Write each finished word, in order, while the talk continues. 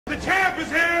The champ is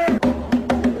here!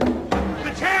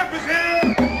 The champ is here!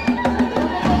 The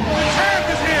champ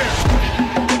is here!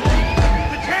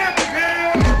 The champ is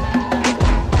here!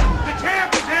 The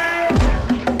champ is here!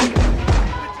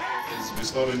 We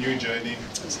start a new journey.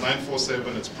 It's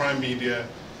 947, it's Primedia.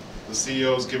 The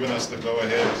CEO's given us the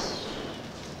go-ahead.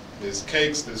 There's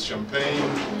cakes, there's champagne.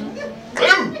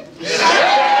 Boom!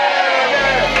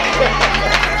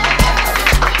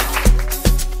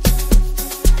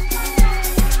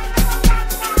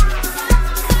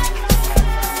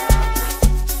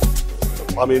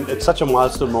 I mean, it's such a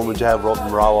milestone moment to have Robert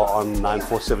Marawa on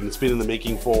 947. It's been in the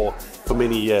making for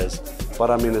many years.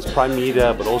 But I mean, it's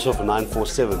Primedia, but also for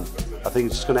 947. I think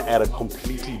it's just going to add a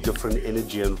completely different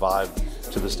energy and vibe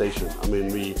to the station. I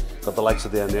mean, we got the likes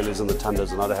of the Anelis and the Thunders,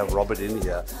 and now to have Robert in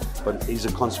here. But he's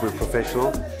a consummate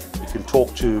professional. You can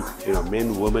talk to, you know,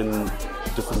 men, women,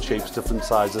 different shapes, different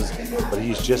sizes, but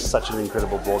he's just such an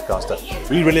incredible broadcaster.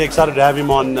 We're really excited to have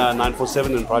him on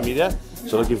 947 and Primedia.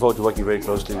 So looking forward to working very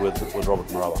closely with Robert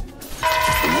Marawa. Robert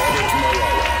Marawa,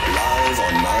 live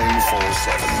on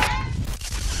 947.